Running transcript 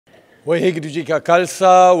Waheguru ji ka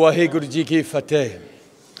Khalsa, Waheguru ji ki Fateh.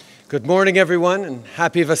 Good morning, everyone, and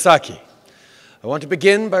happy Vaisakhi. I want to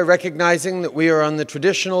begin by recognizing that we are on the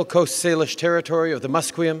traditional Coast Salish territory of the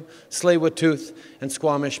Musqueam, Tsleil-Waututh, and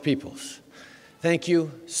Squamish peoples. Thank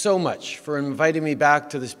you so much for inviting me back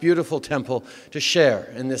to this beautiful temple to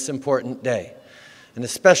share in this important day. And a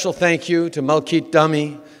special thank you to Malkit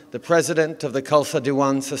Dami, the president of the Khalsa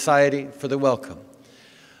Diwan Society, for the welcome.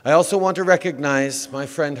 I also want to recognize my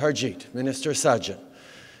friend Harjit, Minister Sajjan.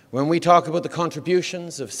 When we talk about the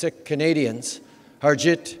contributions of Sikh Canadians,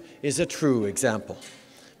 Harjit is a true example.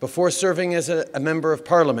 Before serving as a member of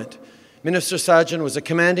Parliament, Minister Sajjan was a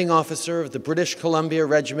commanding officer of the British Columbia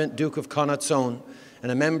Regiment Duke of Connaught's Own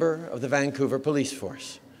and a member of the Vancouver Police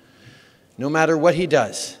Force. No matter what he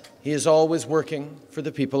does, he is always working for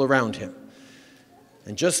the people around him.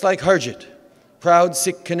 And just like Harjit, proud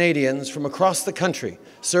Sikh Canadians from across the country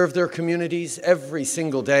serve their communities every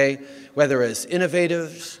single day, whether as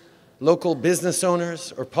innovators, local business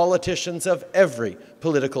owners, or politicians of every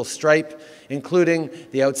political stripe, including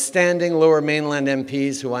the outstanding Lower Mainland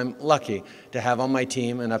MPs who I'm lucky to have on my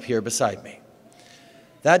team and up here beside me.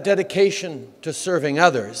 That dedication to serving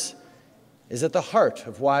others is at the heart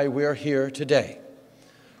of why we are here today.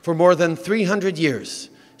 For more than 300 years,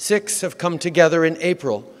 Sikhs have come together in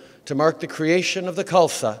April to mark the creation of the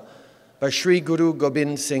Khalsa by Sri Guru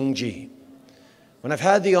Gobind Singh Ji. When I've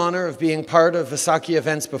had the honor of being part of Vaisakhi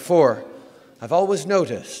events before, I've always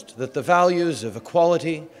noticed that the values of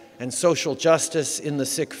equality and social justice in the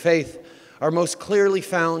Sikh faith are most clearly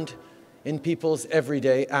found in people's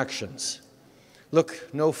everyday actions. Look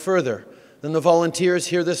no further than the volunteers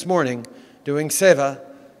here this morning doing seva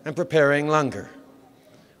and preparing langar,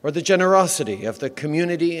 or the generosity of the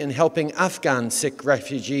community in helping Afghan Sikh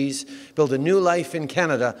refugees build a new life in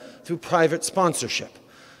Canada through private sponsorship,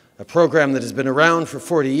 a program that has been around for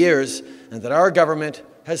 40 years and that our government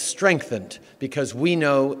has strengthened because we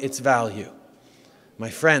know its value. My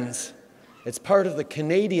friends, it's part of the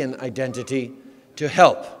Canadian identity to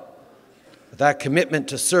help. That commitment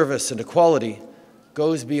to service and equality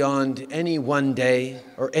goes beyond any one day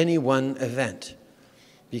or any one event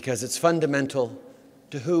because it's fundamental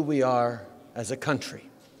to who we are as a country.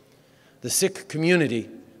 The Sikh community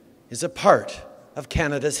is a part of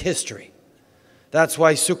Canada's history. That's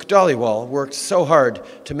why Sukh Dhaliwal worked so hard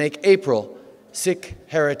to make April Sikh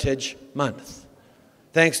Heritage Month.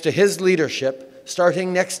 Thanks to his leadership,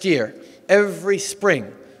 starting next year, every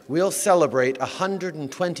spring, we'll celebrate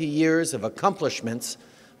 120 years of accomplishments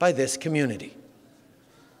by this community.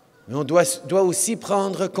 Mais on doit aussi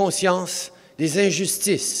prendre conscience des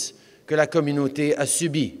injustices que la communauté a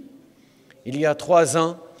subi. Il y a 3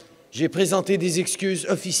 ans, j'ai présenté des excuses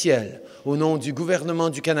officielles au nom du gouvernement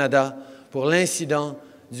du Canada pour l'incident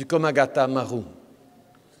du Komagata Maru.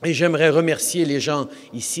 Et j'aimerais remercier les gens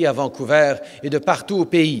ici à Vancouver et de partout au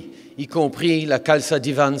pays, y compris la Khalsa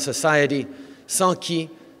Diwan Society, sans qui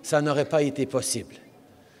ça n'aurait pas été possible.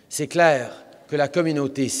 C'est clair que la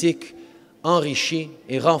communauté sikh enrichit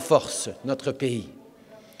et renforce notre pays.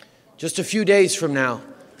 Just a few days from now,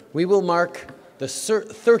 we will mark the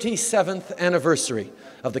 37th anniversary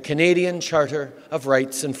of the Canadian Charter of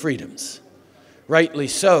Rights and Freedoms. Rightly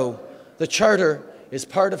so, the Charter is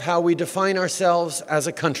part of how we define ourselves as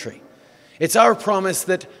a country. It's our promise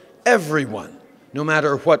that everyone, no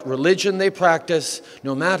matter what religion they practice,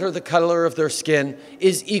 no matter the color of their skin,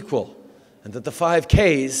 is equal, and that the 5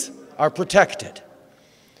 Ks are protected.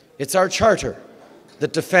 It's our Charter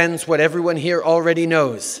that defends what everyone here already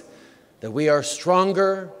knows, that we are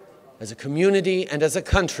stronger as a community and as a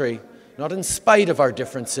country, not in spite of our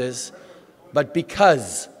differences, but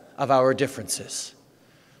because of our differences.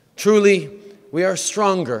 Truly, we are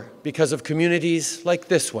stronger because of communities like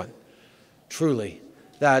this one. Truly,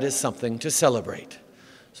 that is something to celebrate.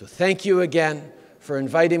 So thank you again for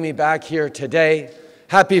inviting me back here today.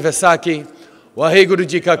 Happy Vaisakhi. Waheguru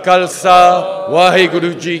ji ka Khalsa,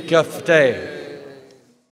 Waheguru ji ka Fateh.